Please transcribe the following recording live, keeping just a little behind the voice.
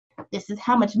this is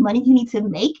how much money you need to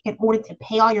make in order to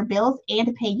pay all your bills and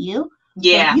to pay you.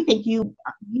 Yeah. So if you think you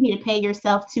need to pay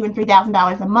yourself $2,000 and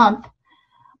 $3,000 a month,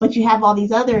 but you have all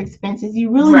these other expenses,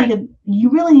 you really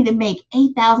need to make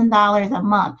 $8,000 a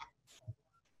month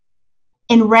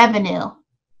in revenue,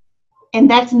 and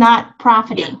that's not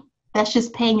profiting. Yeah. That's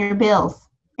just paying your bills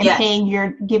and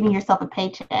giving yourself a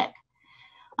paycheck.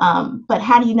 But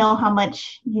how do you know how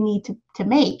much you need to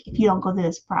make if you don't go through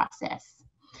this process?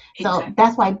 Exactly. So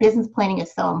that's why business planning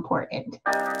is so important.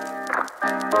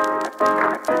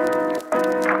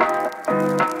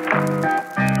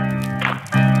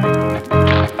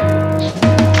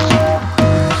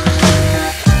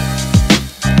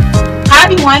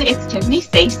 Hi everyone, it's Tiffany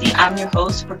Stacy. I'm your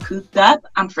host for Cooped Up.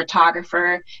 I'm a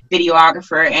photographer,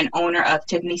 videographer, and owner of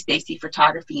Tiffany Stacy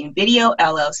Photography and Video,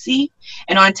 LLC.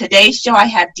 And on today's show, I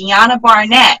have Deonna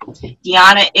Barnett.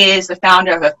 Deonna is the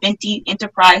founder of Aventi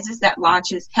Enterprises that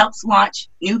helps launch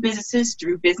new businesses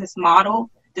through business model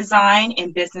design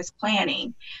and business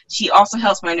planning. She also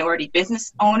helps minority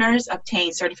business owners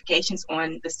obtain certifications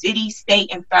on the city, state,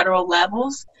 and federal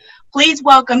levels. Please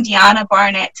welcome Deonna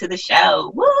Barnett to the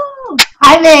show. Woo!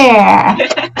 Hi there.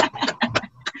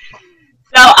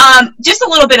 So just a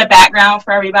little bit of background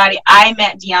for everybody. I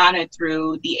met Deonna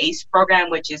through the ACE program,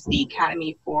 which is the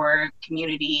Academy for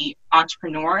Community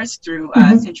Entrepreneurs through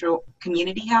Central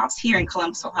Community House here in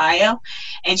Columbus, Ohio.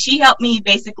 And she helped me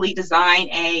basically design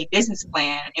a business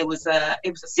plan. It was a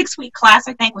 6-week class,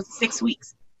 I think. Was it 6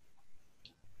 weeks?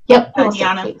 Yep.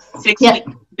 Deonna, 6-week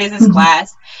business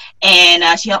class.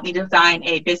 And she helped me design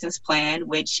a business plan,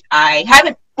 which I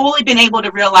haven't fully been able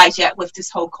to realize yet with this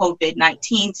whole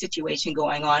COVID-19 situation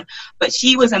going on. But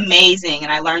she was amazing,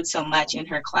 and I learned so much in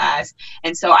her class.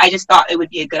 And so I just thought it would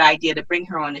be a good idea to bring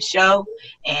her on the show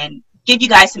and give you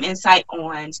guys some insight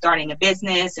on starting a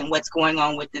business and what's going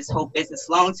on with this whole business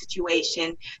loan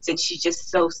situation, since she's just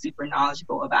so super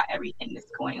knowledgeable about everything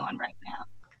that's going on right now.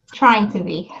 Trying to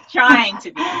be. All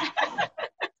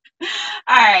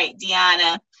right,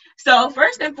 Deonna. So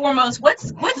first and foremost,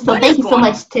 what's thank you so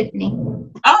much, Tiffany.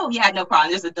 Oh yeah, no problem.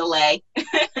 There's a delay.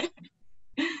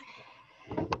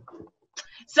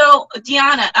 So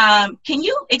Deonna, can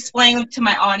you explain to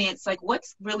my audience like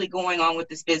what's really going on with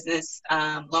this business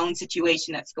loan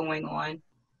situation that's going on?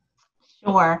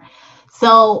 Sure.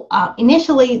 So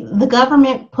initially, the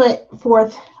government put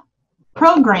forth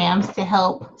programs to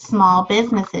help small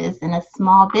businesses, and a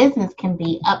small business can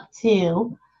be up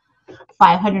to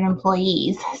 500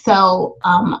 employees. So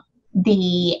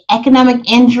the economic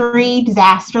injury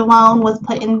disaster loan was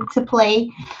put into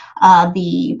play.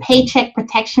 The paycheck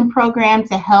protection program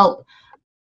to help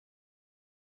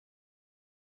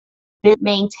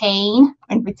maintain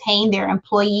and retain their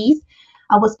employees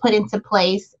was put into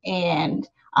place. And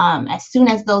as soon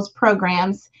as those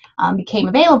programs became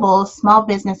available, small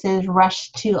businesses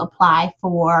rushed to apply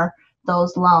for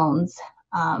those loans.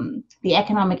 The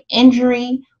economic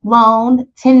injury loan,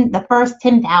 the first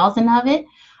 10,000 of it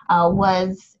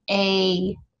was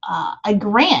a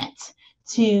grant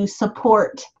to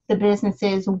support the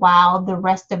businesses while the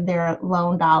rest of their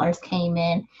loan dollars came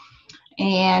in.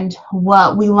 And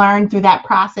what we learned through that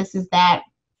process is that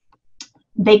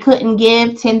they couldn't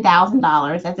give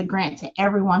 $10,000 as a grant to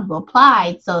everyone who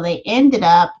applied, so they ended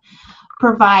up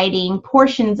providing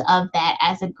portions of that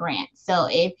as a grant. So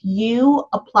if you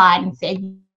applied and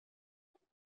said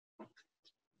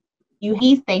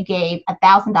they gave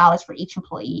 $1,000 for each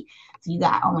employee, so you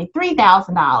got only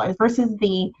 $3,000 versus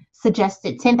the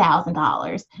suggested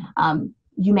 $10,000.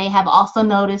 You may have also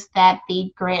noticed that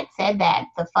the grant said that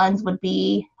the funds would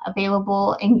be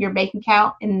available in your bank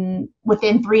account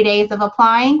within 3 days of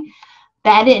applying.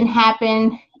 That didn't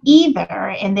happen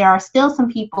either, and there are still some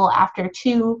people after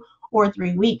 2 or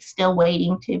 3 weeks still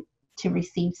waiting to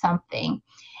receive something.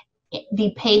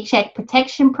 The Paycheck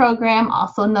Protection Program,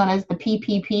 also known as the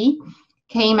PPP,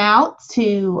 came out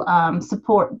to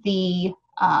support the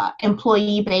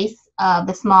employee base of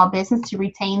the small business to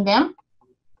retain them,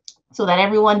 so that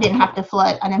everyone didn't have to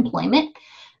flood unemployment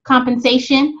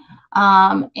compensation.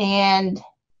 And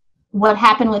what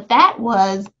happened with that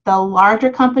was the larger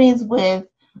companies with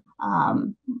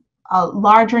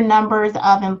larger numbers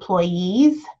of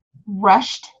employees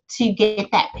rushed to get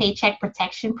that Paycheck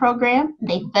Protection Program.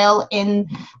 They fell in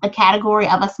the category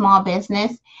of a small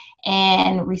business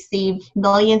and received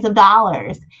millions of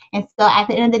dollars. And so at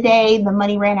the end of the day, the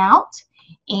money ran out,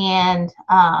 and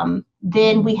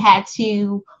then we had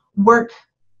to work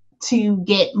to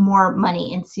get more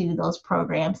money into those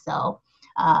programs. So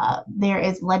there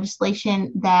is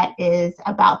legislation that is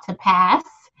about to pass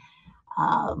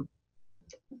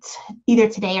either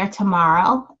today or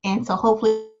tomorrow, and so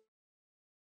hopefully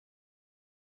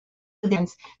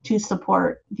to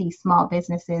support these small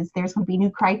businesses. There's going to be new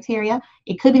criteria.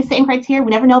 It could be the same criteria.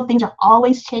 We never know. Things are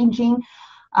always changing.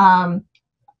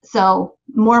 So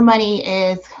more money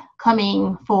is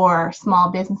coming for small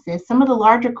businesses. Some of the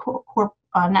larger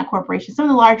not corporations, some of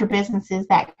the larger businesses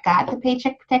that got the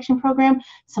Paycheck Protection Program,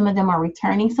 some of them are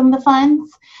returning some of the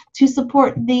funds to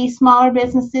support the smaller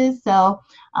businesses. So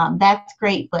that's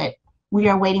great, but we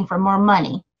are waiting for more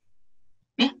money.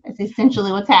 That's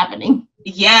essentially what's happening.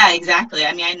 Yeah, exactly.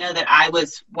 I mean, I know that I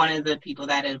was one of the people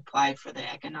that had applied for the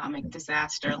economic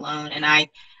disaster loan, and I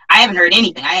haven't heard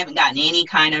anything. I haven't gotten any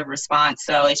kind of response.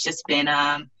 So it's just been,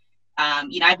 I've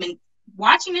been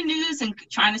watching the news and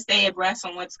trying to stay abreast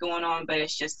on what's going on, but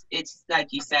it's like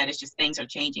you said, it's just things are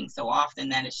changing so often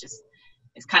that it's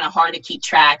kind of hard to keep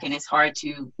track, and it's hard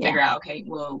to figure out, okay,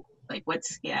 well, like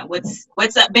what's been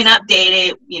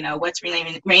updated, what's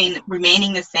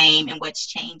remaining the same and what's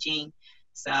changing.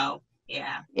 So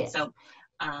so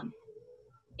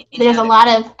there's a lot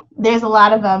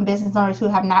of business owners who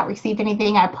have not received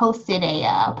anything. I posted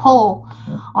a poll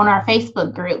on our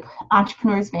Facebook group,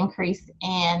 Entrepreneurs of Increase,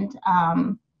 and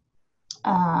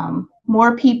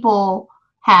more people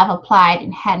have applied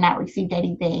and had not received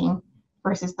anything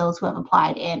versus those who have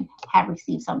applied and have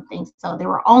received something. So there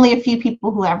were only a few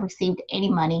people who have received any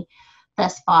money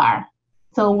thus far.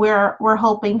 So we're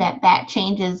hoping that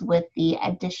changes with the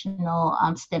additional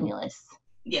stimulus.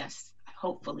 Yes,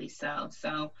 hopefully so.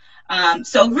 So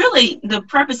really the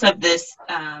purpose of this,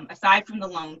 aside from the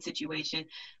loan situation,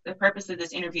 the purpose of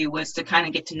this interview was to kind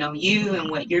of get to know you and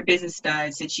what your business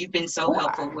does, since you've been so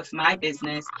helpful with my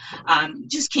business.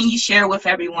 Just can you share with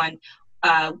everyone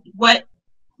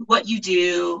what you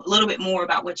do, a little bit more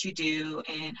about what you do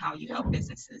and how you help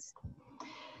businesses?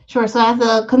 Sure. So as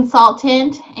a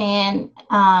consultant and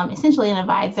essentially an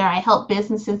advisor, I help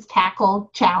businesses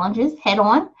tackle challenges head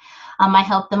on. I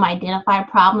help them identify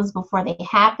problems before they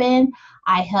happen.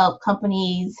 I help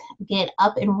companies get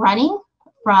up and running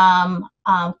from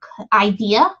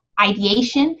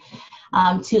ideation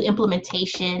to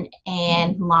implementation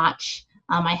and launch.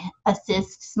 I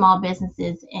assist small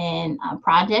businesses in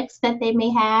projects that they may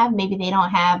have. Maybe they don't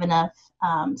have enough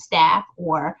staff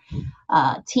or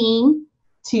team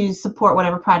to support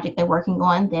whatever project they're working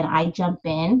on. Then I jump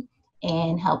in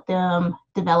and help them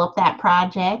develop that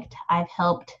project. I've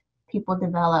helped people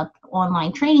develop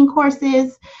online training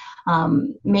courses,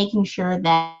 making sure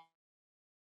that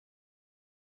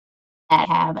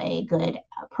have a good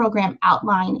program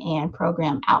outline and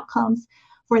program outcomes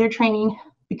for their training,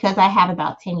 because I have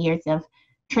about 10 years of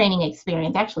training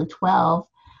experience, actually 12.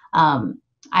 I'm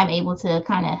able to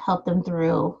kind of help them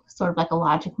through sort of like a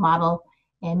logic model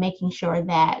and making sure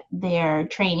that their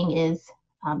training is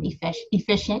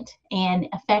efficient and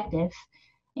effective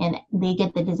and they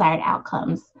get the desired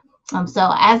outcomes.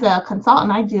 So as a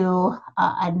consultant, I do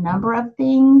a number of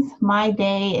things. My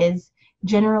day is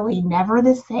generally never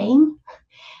the same.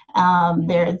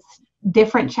 There's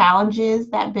different challenges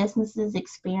that businesses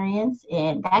experience,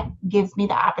 and that gives me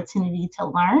the opportunity to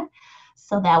learn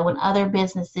so that when other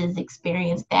businesses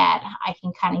experience that, I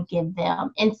can kind of give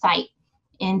them insight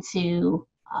into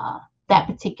that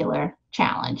particular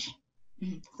challenge.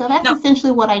 So that's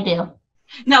essentially what I do.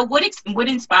 Now, what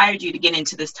inspired you to get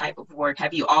into this type of work?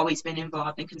 Have you always been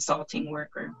involved in consulting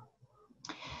work?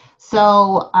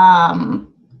 So I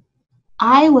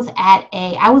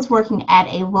was working at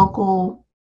a local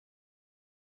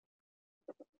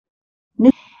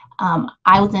news.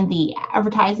 I was in the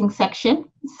advertising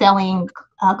section selling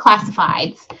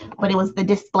classifieds, but it was the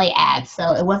display ads.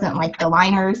 So it wasn't like the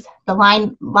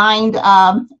lined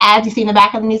ads you see in the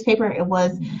back of the newspaper. It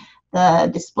was the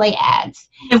display ads.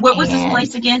 And what was this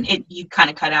place again? You kind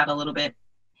of cut out a little bit.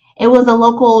 It was a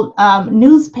local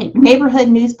neighborhood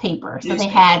newspaper. So they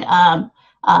had,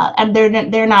 and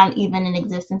they're not even in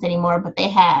existence anymore, but they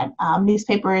had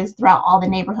newspapers throughout all the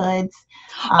neighborhoods.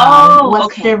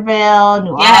 Westerville,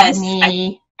 New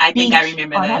Albany. I think I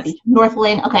remember that.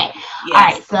 Northland. Okay. Yes. All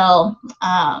right. So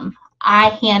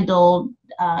I handled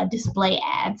display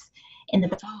ads in the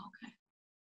back.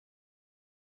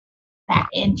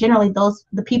 And generally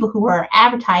the people who were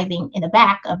advertising in the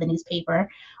back of the newspaper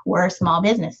were small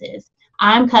businesses.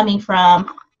 I'm coming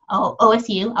from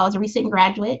OSU. I was a recent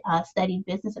graduate, studied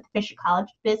business at the Fisher College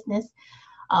of Business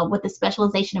with a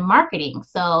specialization in marketing.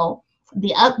 So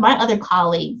my other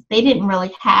colleagues, they didn't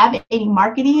really have any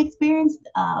marketing experience.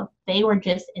 They were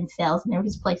just in sales and they were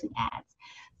just placing ads.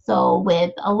 So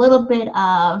with a little bit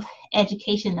of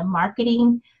education in the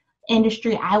marketing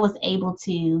industry, I was able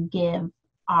to give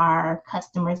our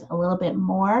customers a little bit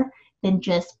more than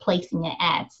just placing an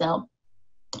ad. So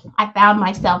I found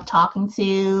myself talking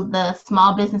to the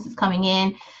small businesses coming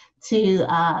in to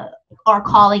or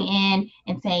calling in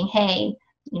and saying, hey,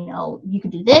 you know, you can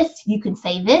do this, you can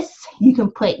say this, you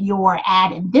can put your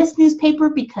ad in this newspaper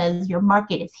because your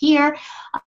market is here.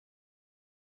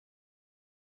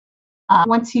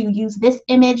 Want to use this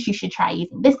image, you should try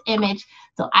using this image.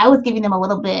 So I was giving them a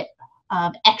little bit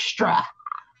of extra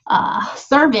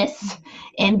service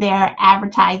in their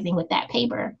advertising with that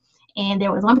paper. And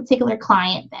there was one particular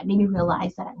client that made me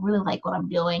realize that I really like what I'm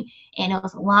doing. And it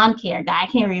was a lawn care guy. I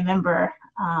can't remember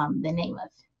the name of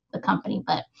the company,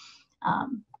 but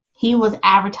he was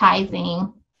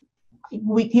advertising.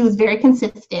 He was very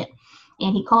consistent.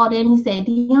 And he called in, he said,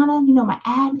 Deonna, you know, my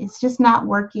ad is just not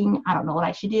working. I don't know what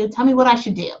I should do. Tell me what I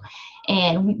should do.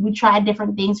 And we tried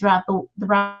different things throughout the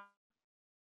round.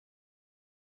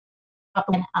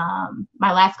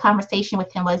 My last conversation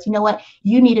with him was, you know what,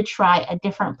 you need to try a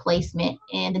different placement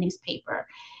in the newspaper,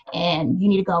 and you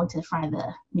need to go into the front of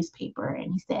the newspaper.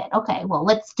 And he said, okay, well,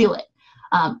 let's do it.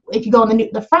 If you go in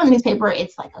the front of the newspaper,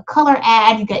 it's like a color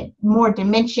ad. You get more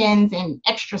dimensions and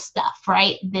extra stuff,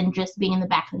 right, than just being in the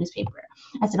back of the newspaper.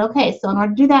 I said, okay, so in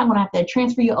order to do that, I'm going to have to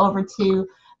transfer you over to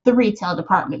the retail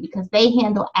department because they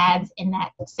handle ads in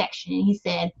that section. And he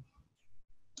said,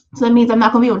 so that means I'm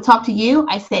not going to be able to talk to you?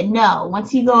 I said, no.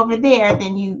 Once you go over there,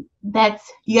 then you got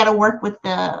to work with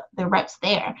the reps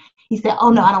there. He said, oh,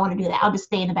 no, I don't want to do that. I'll just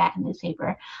stay in the back of the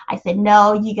newspaper. I said,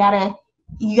 no, you got to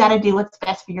do what's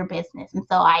best for your business. And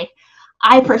so I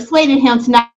persuaded him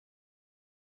to not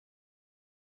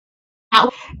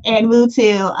and move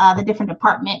to the different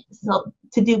department so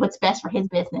to do what's best for his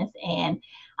business. And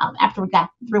after we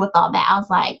got through with all that, I was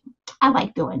like, I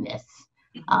like doing this.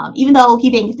 Even though he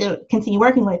didn't continue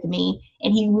working with me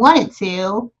and he wanted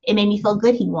to, it made me feel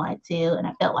good he wanted to, and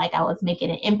I felt like I was making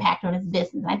an impact on his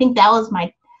business. And I think that was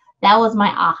my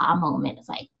aha moment. It's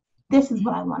like, this is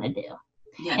what I want to do.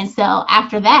 Yes. And so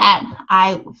after that,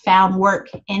 I found work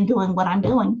in doing what I'm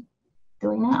doing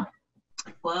now.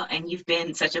 Well, and you've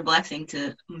been such a blessing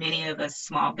to many of us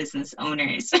small business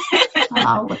owners.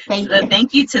 Oh, well, thank you.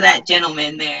 Thank you to that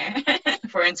gentleman there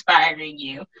for inspiring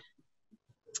you.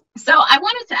 So I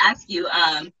wanted to ask you,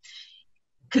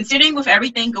 considering with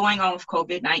everything going on with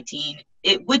COVID-19,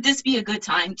 would this be a good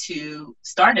time to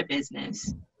start a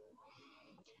business?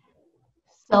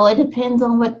 So it depends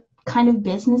on what kind of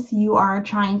business you are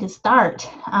trying to start.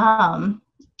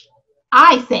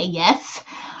 I say yes.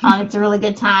 It's a really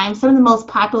good time. Some of the most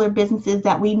popular businesses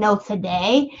that we know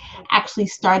today actually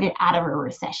started out of a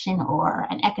recession or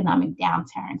an economic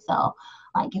downturn. So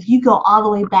like if you go all the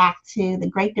way back to the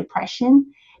Great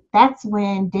Depression, that's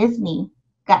when Disney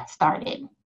got started.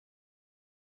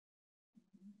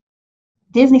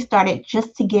 Disney started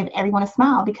just to give everyone a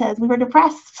smile because we were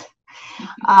depressed.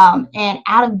 And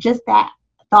out of just that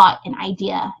thought and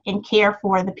idea and care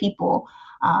for the people,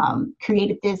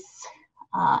 created this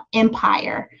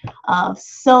empire of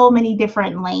so many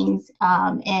different lanes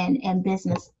and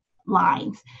business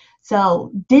lines.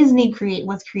 So Disney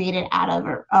was created out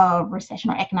of a recession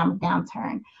or economic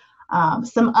downturn.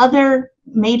 Some other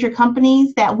major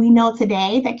companies that we know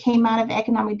today that came out of the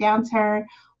economic downturn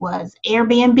was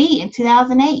Airbnb in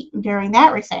 2008 during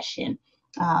that recession.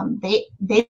 They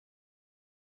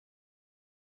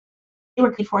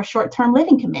were for short-term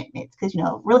living commitments because, you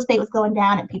know, real estate was going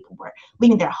down and people were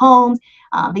leaving their homes.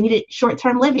 They needed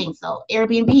short-term living. So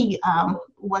Airbnb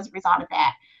was a result of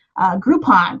that.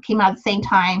 Groupon came out at the same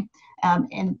time.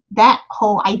 And that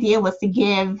whole idea was to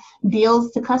give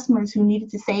deals to customers who needed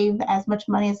to save as much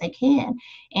money as they can.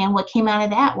 And what came out of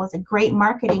that was a great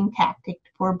marketing tactic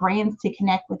for brands to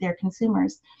connect with their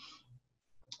consumers.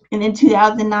 And in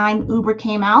 2009, Uber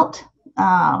came out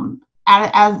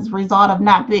as a result of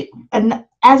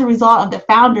the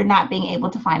founder not being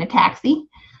able to find a taxi.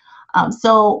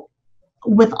 So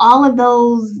with all of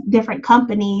those different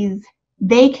companies,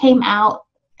 they came out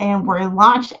and were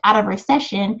launched out of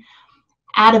recession,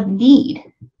 out of need.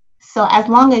 So as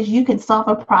long as you can solve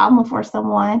a problem for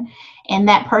someone and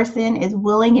that person is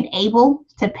willing and able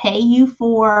to pay you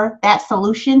for that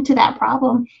solution to that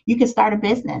problem, you can start a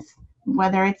business,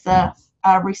 whether it's a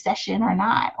recession or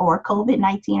not, or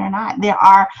COVID-19 or not. There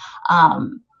are,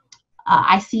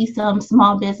 I see some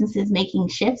small businesses making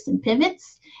shifts and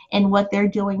pivots in what they're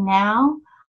doing now.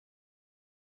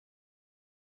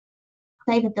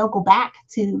 Say that they'll go back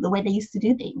to the way they used to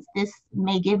do things. This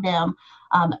may give them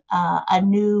a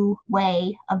new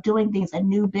way of doing things, a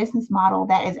new business model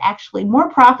that is actually more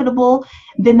profitable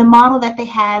than the model that they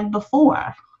had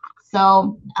before.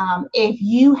 So if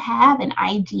you have an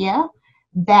idea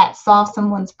that solves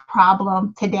someone's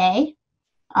problem today,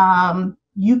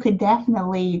 you could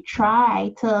definitely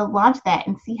try to launch that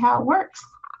and see how it works.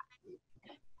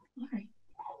 All right.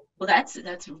 Well, that's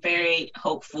very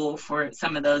hopeful for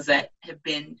some of those that have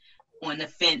been on the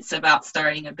fence about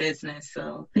starting a business.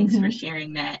 So thanks for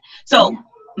sharing that. So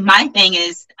my thing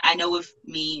is, I know with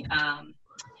me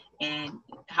and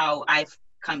how I've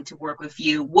come to work with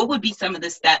you, what would be some of the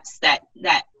steps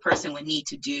that person would need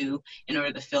to do in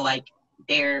order to feel like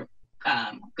they're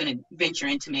going to venture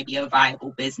into maybe a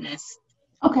viable business?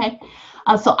 Okay.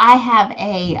 So I have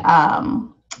a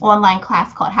online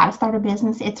class called How to Start a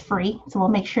Business. It's free. So we'll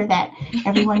make sure that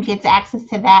everyone gets access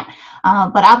to that.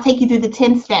 But I'll take you through the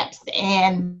 10 steps,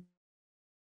 and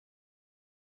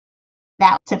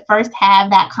that to first have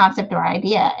that concept or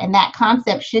idea. And that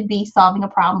concept should be solving a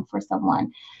problem for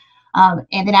someone. And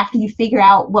then after you figure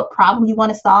out what problem you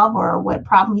want to solve or what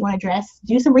problem you want to address,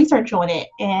 do some research on it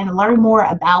and learn more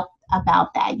about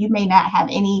that. You may not have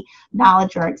any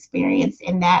knowledge or experience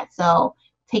in that, so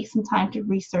take some time to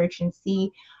research and see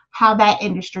how that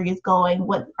industry is going.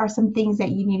 What are some things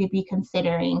that you need to be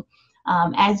considering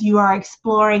as you are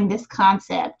exploring this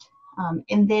concept?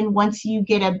 And then once you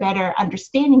get a better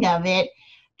understanding of it,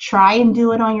 try and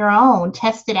do it on your own,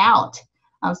 test it out.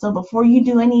 So before you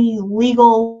do any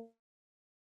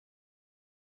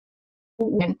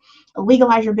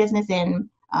legalize your business and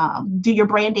do your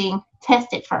branding,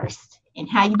 test it first. And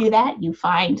how you do that, you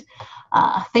find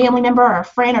a family member or a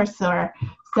friend or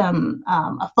some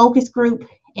a focus group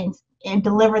and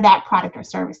deliver that product or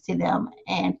service to them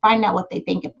and find out what they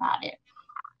think about it.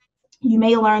 You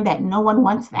may learn that no one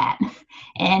wants that.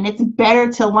 And it's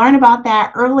better to learn about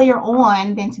that earlier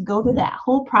on than to go through that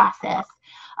whole process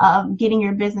of getting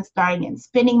your business started and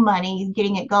spending money,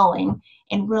 getting it going,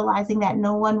 and realizing that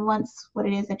no one wants what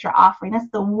it is that you're offering. That's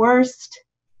the worst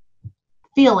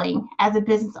feeling as a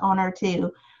business owner,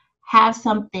 to have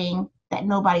something that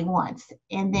nobody wants.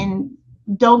 And then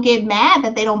don't get mad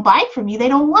that they don't buy from you. They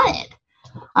don't want it.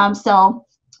 So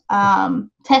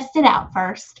test it out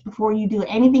first before you do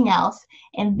anything else.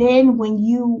 And then when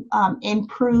you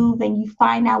improve and you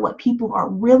find out what people are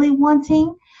really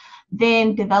wanting,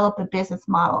 then develop a business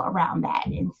model around that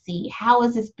and see, how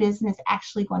is this business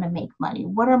actually going to make money?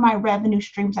 What are my revenue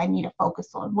streams I need to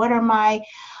focus on? What are my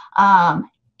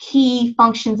key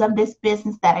functions of this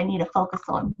business that I need to focus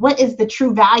on? What is the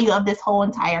true value of this whole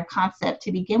entire concept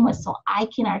to begin with, so I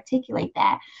can articulate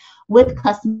that with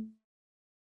customers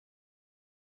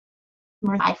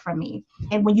buy from me.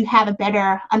 And when you have a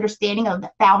better understanding of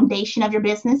the foundation of your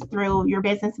business through your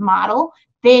business model,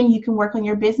 then you can work on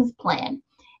your business plan.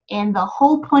 And the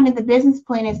whole point of the business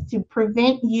plan is to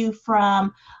prevent you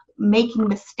from making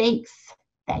mistakes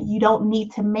that you don't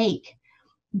need to make.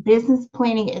 Business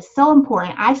planning is so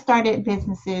important. I started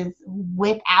businesses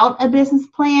without a business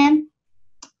plan,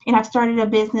 and I've started a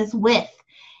business with.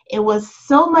 It was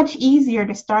so much easier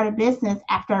to start a business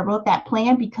after I wrote that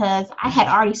plan, because I had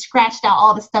already scratched out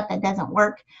all the stuff that doesn't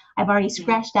work. I've already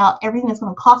scratched out everything that's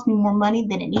going to cost me more money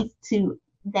than it needs to.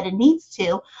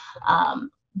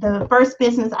 The first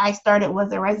business I started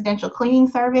was a residential cleaning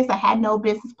service. I had no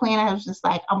business plan. I was just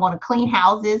like, I'm going to clean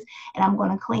houses, and I'm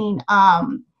going to clean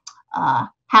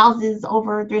houses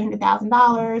over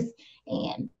 $300,000.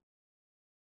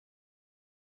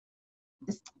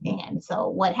 And so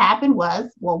what happened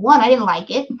was, well, one, I didn't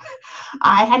like it.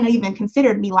 I hadn't even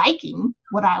considered me liking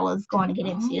what I was going to get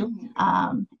into.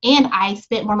 And I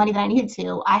spent more money than I needed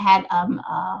to. I had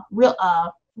a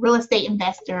real estate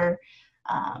investor.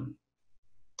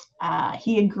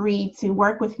 He agreed to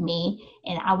work with me,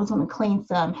 and I was going to clean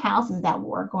some houses that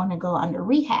were going to go under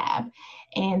rehab.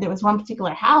 And there was one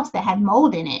particular house that had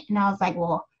mold in it. And I was like,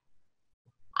 well,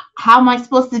 how am I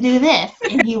supposed to do this?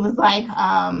 And he was like,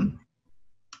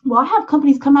 well, I have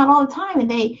companies come out all the time and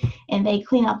they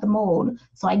clean out the mold.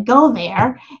 So I go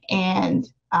there, and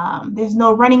there's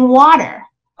no running water.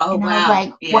 Oh, and wow. I was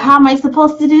like, well, how am I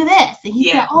supposed to do this? And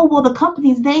he said, oh, well, the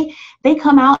companies, they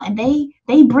come out and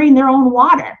they bring their own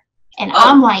water. And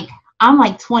I'm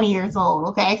like 20 years old.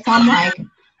 Okay. So I'm like,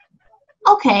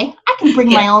 okay, I can bring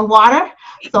my own water.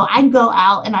 So I go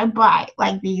out and I buy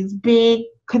like these big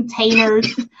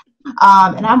containers.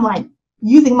 And I'm like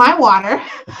using my water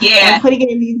and putting it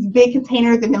in these big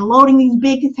containers, and then loading these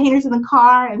big containers in the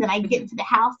car. And then I get into the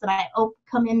house and I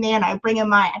come in there and I bring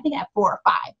in I think I have 4 or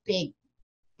 5 big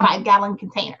 5-gallon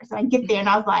containers. And I get there and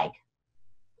I was like,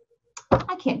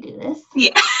 I can't do this.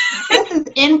 Yeah. This is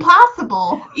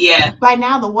impossible. Yeah. By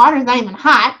now the water's not even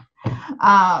hot.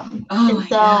 And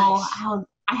so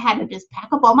I had to just pack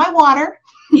up all my water.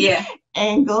 Yeah.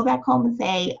 And go back home and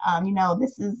say,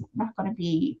 this is not going to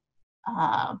be,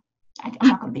 I'm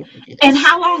not going to be able to do this. And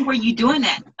how long were you doing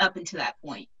that up until that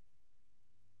point?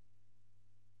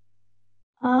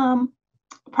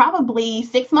 Probably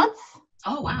 6 months.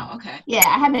 Oh, wow. Okay. Yeah,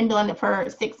 I have been doing it for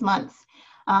 6 months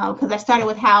because I started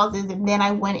with houses and then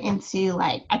I went into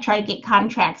like I tried to get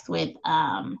contracts with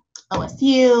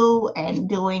OSU and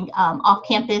doing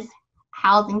off-campus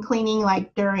housing cleaning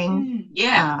like during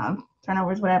Yeah.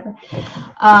 turnovers, whatever.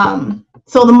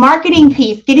 So the marketing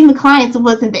piece, getting the clients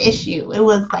wasn't the issue. It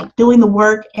was like doing the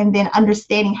work and then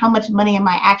understanding how much money am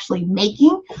I actually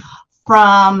making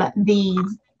from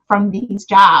these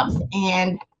jobs.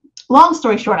 And long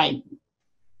story short,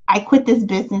 I quit this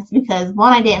business because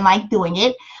one, I didn't like doing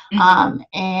it,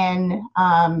 and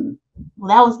well,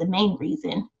 that was the main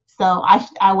reason. So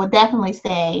I would definitely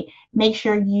say make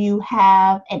sure you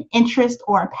have an interest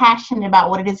or a passion about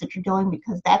what it is that you're doing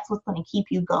because that's what's going to keep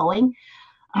you going.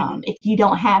 If you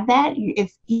don't have that,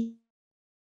 it's too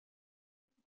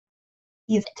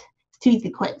easy to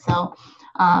quit. So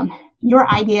your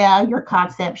idea, your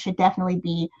concept should definitely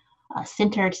be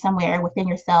centered somewhere within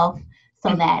yourself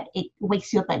so that it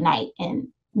wakes you up at night and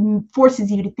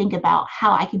forces you to think about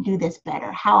how I can do this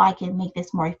better, how I can make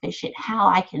this more efficient, how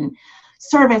I can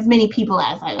serve as many people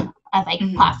as I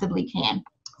possibly can.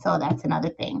 So that's another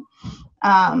thing.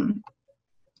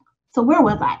 So where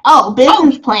was I? Oh,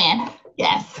 business plan.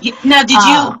 Yes. Now, did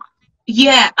you?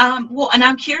 Yeah. Well, and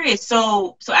I'm curious.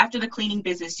 So after the cleaning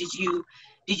business, did you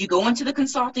go into the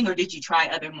consulting, or did you try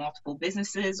other multiple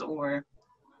businesses, or?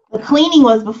 The cleaning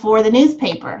was before the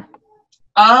newspaper.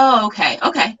 Oh, okay.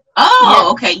 Okay. Oh,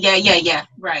 yep. Okay. Yeah.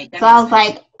 Right. So I was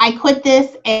like, I quit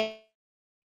this and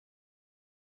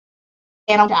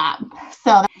a job.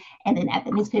 So, and then at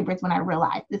the newspaper is when I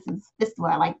realized this is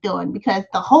what I like doing because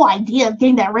the whole idea of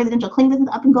getting that residential cleaning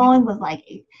business up and going was like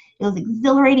it was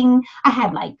exhilarating. I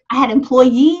had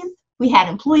employees. We had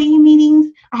employee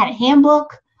meetings. I had a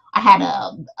handbook. I had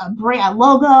a brand, a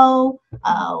logo.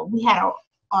 We had a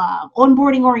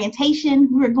onboarding orientation.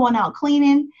 We were going out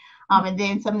cleaning. And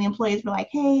then some of the employees were like,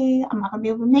 hey, I'm not going to be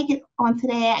able to make it on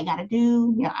today. I got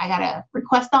to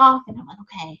request off. And I'm like,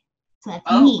 okay, so that's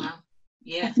me. Wow.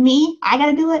 Yeah. It's me. I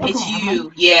got to do it. It's okay. you.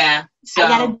 Like, yeah. So I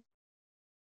got to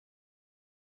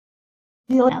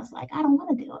do it. I was like, I don't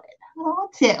want to do it. I don't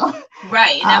want to.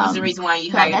 Right. And that was the reason why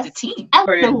you hired the team. I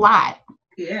learned a lot.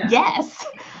 Yeah. Yes.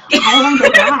 I learned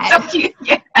a lot. So cute.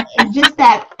 Yeah. It's just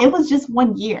that it was just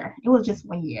 1 year. It was just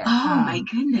 1 year. Oh, my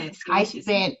goodness. I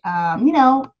spent,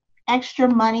 extra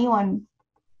money on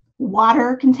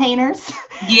water containers.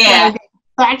 Yeah. So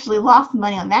I actually lost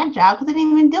money on that job because I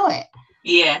didn't even do it.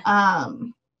 Yeah.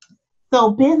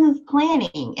 So business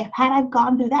planning, had I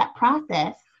gone through that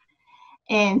process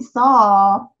and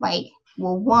saw like,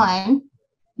 well, one,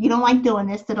 you don't like doing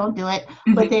this, so don't do it.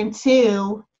 But then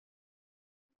two,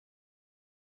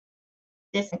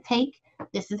 this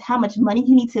is how much money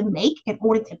you need to make in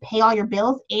order to pay all your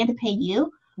bills and to pay you.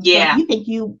 Yeah. So if you think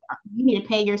you need to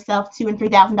pay yourself $2,000 and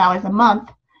 $3,000 a month,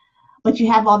 but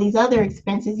you have all these other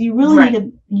expenses, you really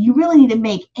need to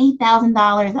make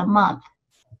 $8,000 a month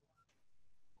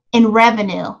in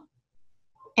revenue,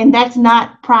 and that's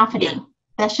not profiting. Yeah.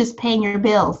 That's just paying your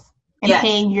bills and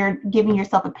giving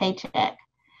yourself a paycheck.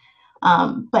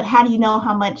 But how do you know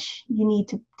how much you need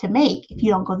to make if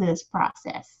you don't go through this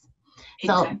process?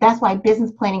 So that's why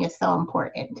business planning is so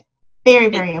important. Very,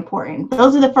 very important.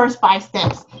 Those are the first 5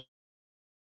 steps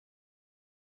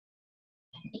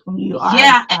when you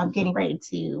are getting ready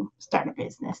to start a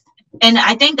business. And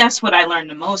I think that's what I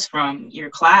learned the most from your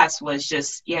class was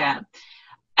just,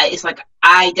 it's like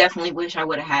I definitely wish I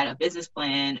would have had a business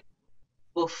plan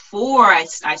before I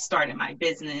started my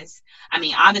business. I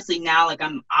mean, obviously now, like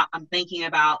I'm thinking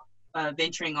about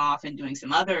venturing off and doing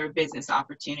some other business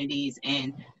opportunities,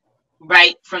 and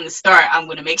right from the start, I'm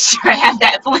going to make sure I have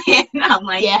that plan. I'm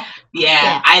like,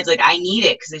 I need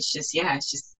it because it's just,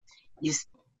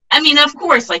 I mean, of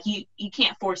course, like you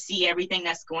can't foresee everything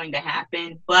that's going to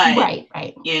happen, but right.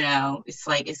 It's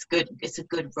like, it's good. It's a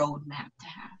good roadmap to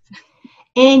have.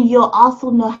 And you'll also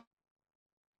know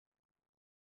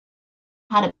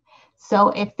how to, so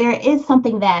if there is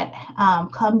something that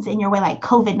comes in your way, like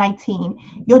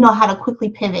COVID-19, you'll know how to quickly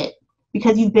pivot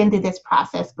because you've been through this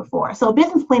process before. So a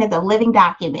business plan is a living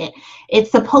document.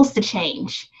 It's supposed to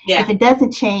change. Yeah. If it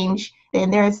doesn't change,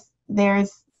 then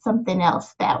there's something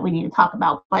else that we need to talk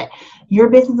about. But your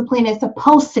business plan is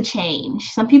supposed to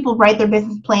change. Some people write their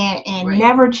business plan and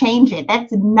never change it.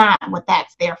 That's not what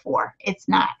that's there for. It's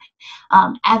not.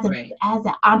 As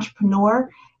an entrepreneur,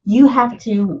 you have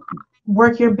to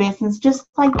work your business just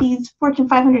like these Fortune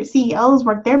 500 CEOs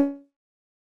work their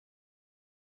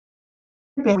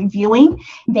reviewing.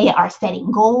 They are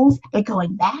setting goals. They're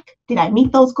going back. Did I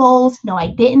meet those goals? No, I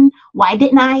didn't. Why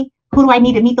didn't I? Who do I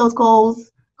need to meet those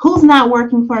goals? Who's not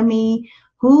working for me?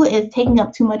 Who is taking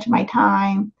up too much of my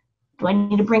time? Do I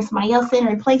need to bring somebody else in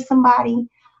or replace somebody?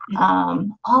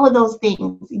 All of those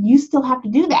things, you still have to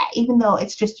do that, even though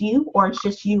it's just you or it's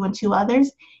just you and two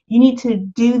others. You need to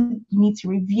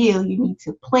review, you need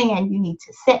to plan, you need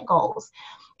to set goals,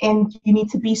 and you need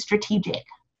to be strategic.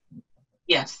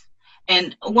 Yes.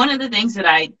 And one of the things that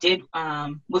I did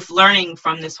with learning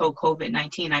from this whole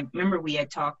COVID-19, I remember we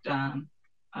had talked about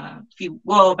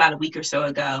a week or so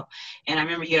ago, and I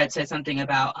remember you had said something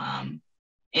about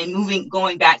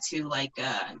going back to like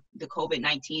the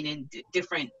COVID-19 and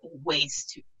different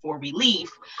ways for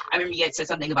relief. I remember you had said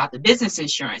something about the business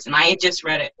insurance, and I had just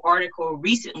read an article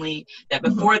recently that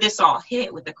before this all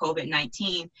hit with the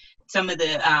COVID-19, some of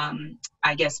the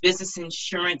I guess business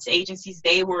insurance agencies,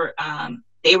 they were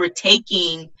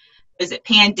taking, is it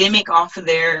pandemic off of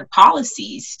their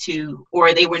policies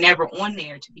or they were never on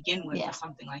there to begin with, or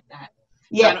something like that.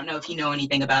 So I don't know if you know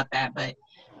anything about that, but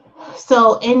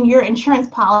so in your insurance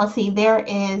policy, there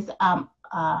is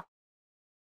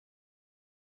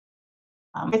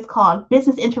it's called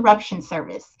business interruption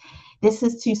service. This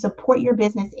is to support your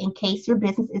business in case your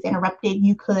business is interrupted.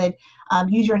 You could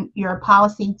use your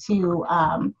policy to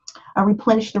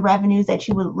replenish the revenues that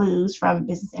you would lose from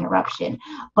business interruption.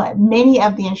 But many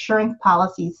of the insurance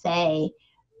policies say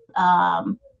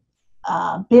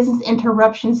business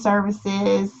interruption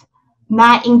services,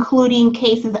 not including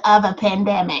cases of a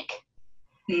pandemic.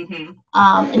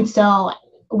 And so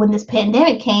when this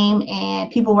pandemic came and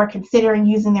people were considering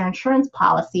using their insurance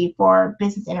policy for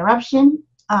business interruption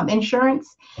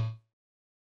insurance,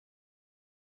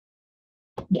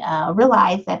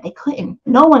 realized that they couldn't.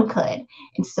 No one could.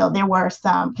 And so there were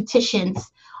some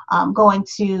petitions going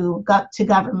to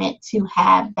government to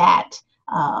have that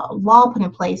law put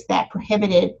in place that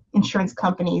prohibited insurance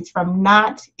companies from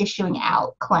not issuing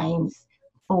out claims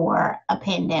for a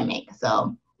pandemic.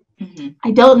 So I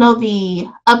don't know the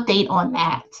update on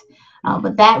that,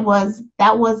 but that was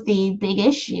the big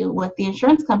issue with the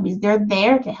insurance companies. They're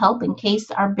there to help in case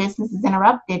our business is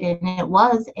interrupted,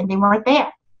 and they weren't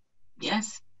there.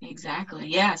 Yes, exactly.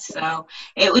 Yes. So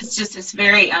it was just this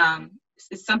very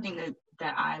it's something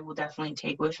that I will definitely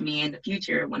take with me in the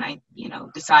future when I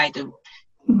decide to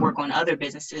work on other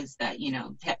businesses, that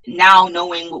now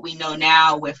knowing what we know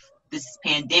now with this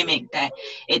pandemic, that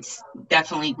it's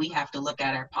definitely, we have to look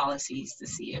at our policies to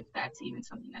see if that's even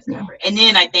something that's covered. And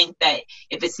then I think that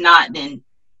if it's not, then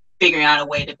figuring out a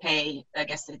way to pay, I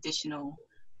guess, additional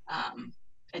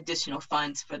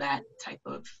funds for that type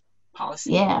of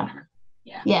policy owner.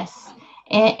 Yes.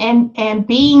 And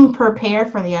being prepared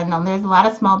for the unknown. There's a lot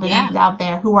of small businesses out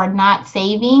there who are not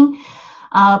saving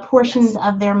portions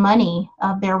of their money,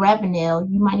 of their revenue.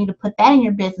 You might need to put that in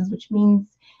your business, which means,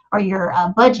 or your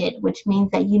budget, which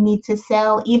means that you need to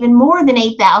sell even more than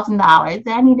 $8,000.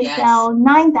 I need to sell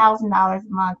 $9,000 a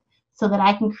month so that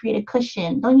I can create a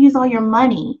cushion. Don't use all your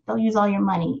money.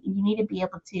 You need to be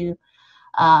able to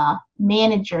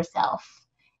manage yourself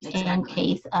in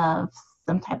case of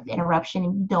some type of interruption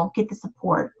and you don't get the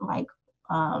support like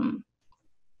some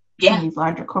of these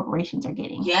larger corporations are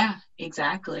getting. Yeah,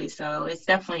 exactly. So it's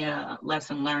definitely a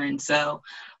lesson learned. So,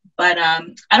 but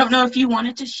I don't know if you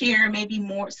wanted to share maybe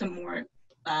some more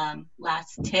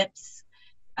last tips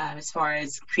as far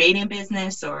as creating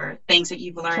business or things that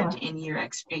you've learned in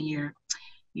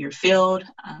your field.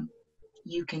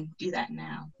 You can do that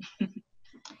now.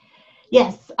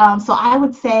 Yes. So I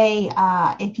would say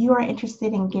if you are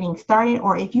interested in getting started,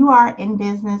 or if you are in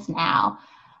business now,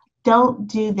 don't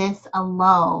do this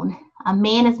alone. A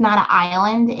man is not an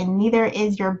island, and neither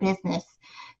is your business.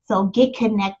 So get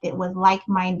connected with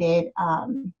like-minded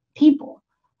people.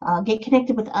 Get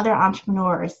connected with other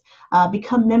entrepreneurs.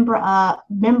 Become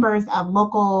members of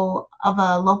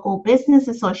a local business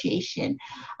association.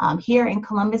 Here in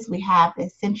Columbus, we have the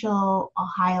Central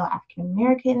Ohio African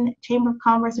American Chamber of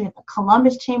Commerce. We have the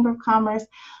Columbus Chamber of Commerce.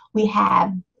 We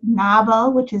have NABA,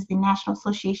 which is the National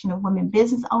Association of Women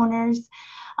Business Owners.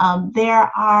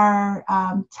 There are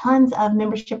tons of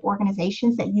membership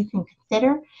organizations that you can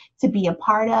consider to be a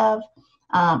part of.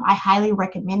 I highly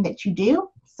recommend that you do,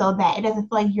 so that it doesn't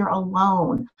feel like you're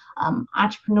alone.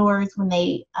 Entrepreneurs, when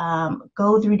they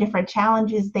go through different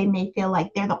challenges, they may feel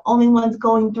like they're the only ones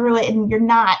going through it, and you're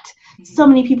not. So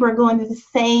many people are going through the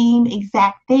same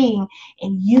exact thing,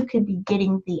 and you could be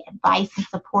getting the advice and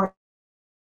support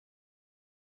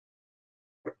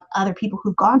other people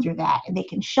who've gone through that, and they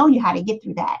can show you how to get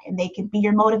through that, and they can be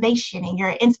your motivation and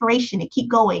your inspiration to keep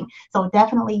going. So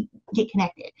definitely get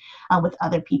connected with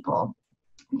other people.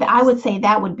 I would say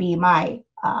that would be my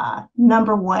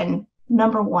number one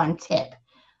tip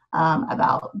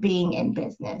about being in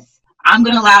business. I'm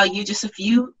going to allow you just a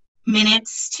few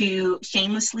minutes to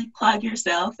shamelessly plug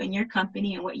yourself and your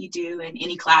company and what you do and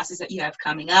any classes that you have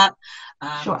coming up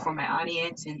Sure. for my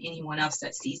audience and anyone else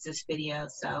that sees this video.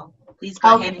 So please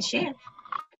go ahead and share.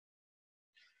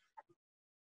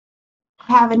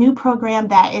 I have a new program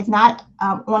that is not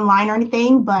online or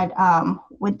anything, but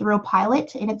went through a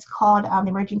pilot, and it's called the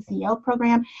Emerging CEO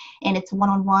Program, and it's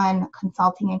one-on-one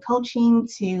consulting and coaching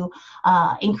to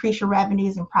increase your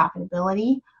revenues and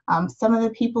profitability. Some of the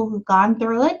people who've gone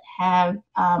through it have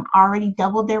already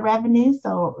doubled their revenue,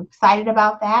 so we're excited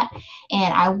about that,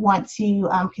 and I want to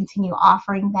continue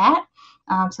offering that.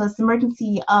 So it's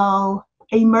the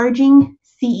Emerging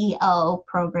CEO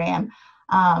Program.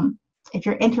 If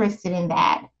you're interested in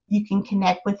that, you can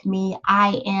connect with me.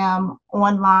 I am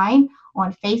online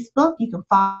on Facebook. You can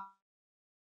follow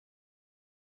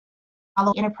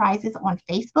Enterprises on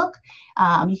Facebook.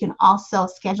 You can also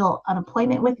schedule an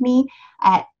appointment with me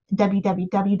at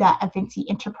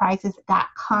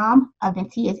www.aventienterprises.com.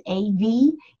 Aventi is A-V-E-N-T-I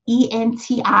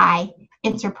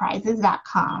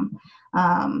enterprises.com.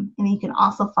 And you can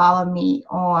also follow me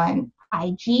on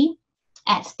IG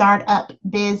at Startup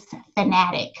Biz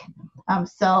Fanatic.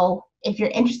 So if you're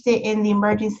interested in the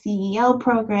Emerging CEO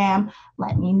Program,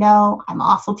 let me know. I'm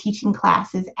also teaching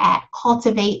classes at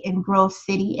Cultivate in Grove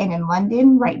City and in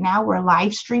London. Right now, we're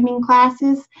live streaming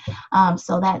classes.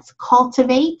 So that's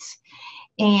Cultivate.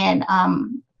 And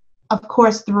of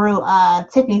course, through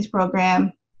Tiffany's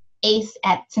program, ACE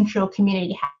at Central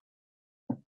Community House.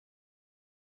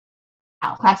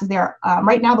 Classes there.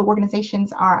 Right now, the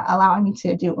organizations are allowing me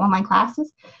to do online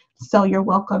classes. So you're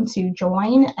welcome to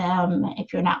join.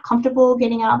 If you're not comfortable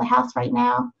getting out of the house right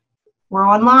now, we're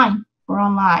online. We're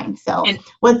online. So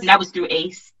that was through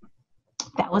ACE.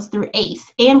 That was through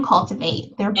ACE and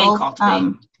Cultivate. They're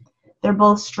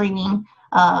both streaming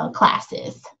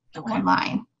classes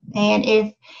online. And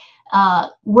if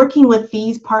working with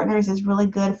these partners is really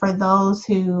good for those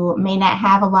who may not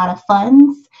have a lot of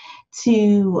funds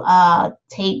to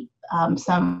take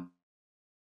some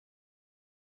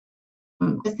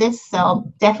business,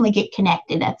 so definitely get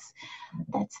connected. That's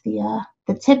the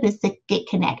tip, is to get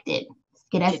connected.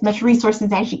 Get as much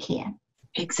resources as you can.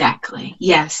 Exactly.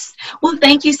 Yes. Well,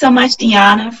 thank you so much,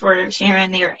 Deonna, for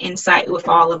sharing your insight with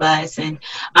all of us. And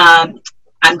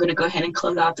I'm going to go ahead and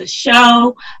close out the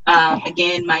show.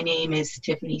 Again, my name is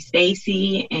Tiffany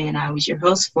Stacy, and I was your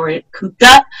host for Cooped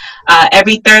Up.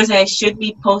 Every Thursday, I should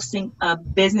be posting a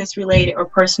business-related or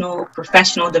personal,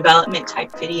 professional development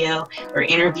type video or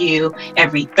interview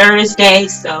every Thursday.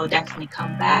 So definitely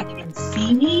come back and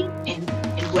see me and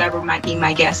whoever might be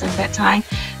my guest at that time.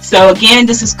 So again,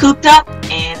 this is Cooped Up,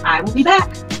 and I will be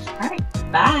back. All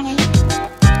right. Bye.